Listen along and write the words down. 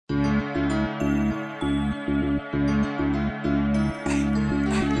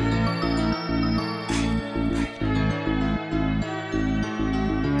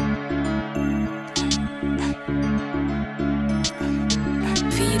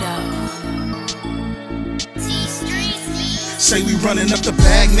Say we running up the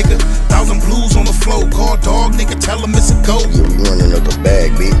bag, nigga. 1,000 blues on the floor. Call dog, nigga. Tell him it's a go. Yeah, we running up the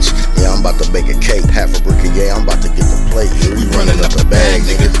bag, bitch. Yeah, I'm about to bake a cake. Half a brick of yeah, I'm about to get the plate. Yeah, we running up the bag,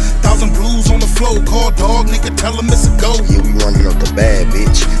 nigga. 1,000 blues on the floor. Call dog, nigga. Tell him it's a go. Yeah, we running up the bag,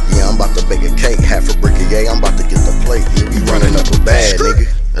 bitch. Yeah, I'm about to bake a cake. Half a brick of yeah, I'm about to get the plate. Yeah, we running up a bag, nigga.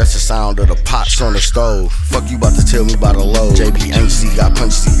 That's the sound of the pots on the stove. Fuck you about to tell me about a load. JB ain't see, got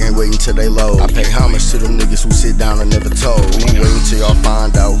punches, he ain't waiting till they load. I pay homage to them niggas who sit down and never told. Waiting till y'all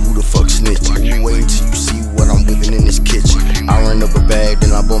find out who the fuck snitched. Waiting till you see what I'm whipping in this kitchen. I ran up a bag,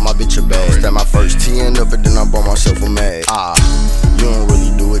 then I bought my bitch a bag. Stacked my first 10 up and then I bought myself a mag. You don't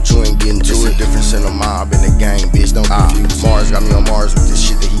really do it, you ain't getting to it. Difference in the mob in the gang, bitch, don't confuse. Marz got me on Marz with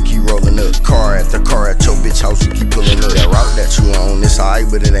this shit that he keep rolling up. Car at your bitch house, you keep pulling up. That route that you on, it's alright,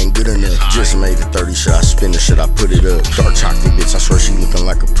 but it ain't good enough. Just made a 30 shot, spin the shit, I put it up. Dark chocolate bitch, I swear she looking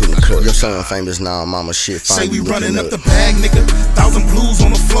like a pudding cup. Your son famous now, mama shit, fine. Say we running up the bag, nigga. 1,000 blues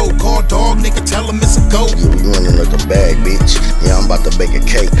on the floor. Call dog, nigga. Tell him it's a go. Yeah, we running up the bag, bitch. Yeah, I'm about to bake a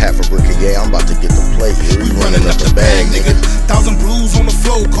cake. Half a brick of yeah, I'm about to get the plate. Yeah, we running up the bag, nigga. 1,000 blues on the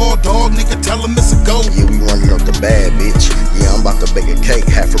floor. Call dog, nigga. Tell him it's a go. Yeah, we running up the bag, bitch. Yeah, I'm about to bake a cake.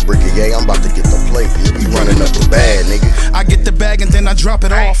 Half a brick of yeah, I'm about to get the plate. Yeah, we running up the bag, nigga. I get the bag and then I drop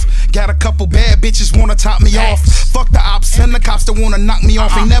it off. Got a couple bad bitches wanna top me off. Fuck the ops and the cops that wanna knock me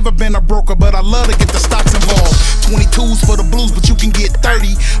off. Ain't never been a broker, but I love to get the stocks involved. 22s for the blues, but you can get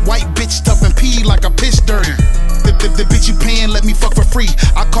 30. White bitch tough and pee like a piss dirty. The bitch you paying, let me fuck for free.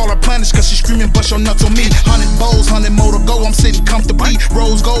 I call her Planish cause she screaming bust your nuts on me. 100 bowls, 100 more to go, I'm sitting comfortably.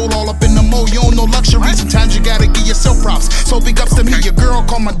 Rose gold all up in the mo, you don't know luxury. Sometimes you gotta give yourself props. So big ups to me, your girl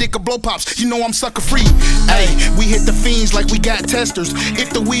call my dick a blow pops. You know I'm sucker free. Ayy, we hit the fiends like we got testers. If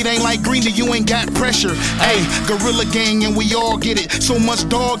the weed ain't like green, then you ain't got pressure. Ayy, gorilla gang and we all get it. So much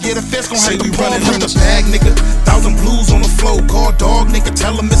dog, yeah, the feds gon' have to running up the bag, nigga. 1,000 blues on the floor. Call dog, nigga.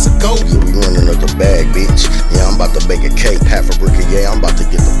 Tell him it's a go. Yeah, we running up the bag, bitch. Yeah, I'm about to bake a cake. Half a brick of yeah, I'm about to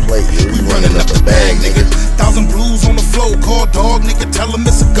get the plate. Yeah, we running up the bag, nigga. 1,000 blues on the floor. Call dog, nigga. Tell him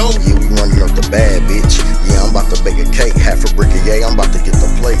it's a go. Yeah, we running up the bag, bitch. Yeah, I'm about to bake a cake. Half a brick of yeah, I'm about to get the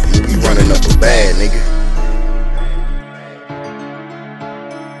plate. Yeah, we running up the bag, nigga.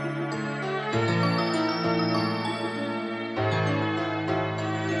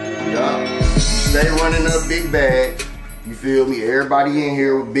 Stay running up big bags. You feel me? Everybody in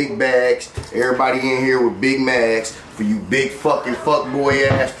here with big bags. Everybody in here with big mags. For you big fucking fuckboy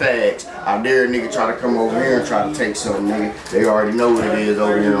ass fags. I dare a nigga try to come over here and try to take something, nigga. They already know what it is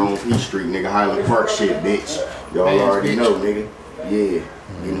over here on P Street, nigga. Highland Park shit, bitch. Y'all already know, nigga. Yeah.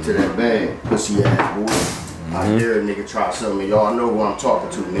 Get into that bag. Pussy ass boy. I dare a nigga try something. Y'all know who I'm talking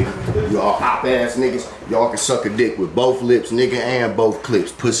to, nigga. Y'all hop ass niggas. Y'all can suck a dick with both lips, nigga, and both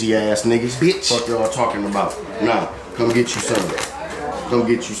clips. Pussy ass niggas. Bitch. Fuck y'all talking about. Nah, come get you some. Come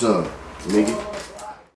get you some, nigga.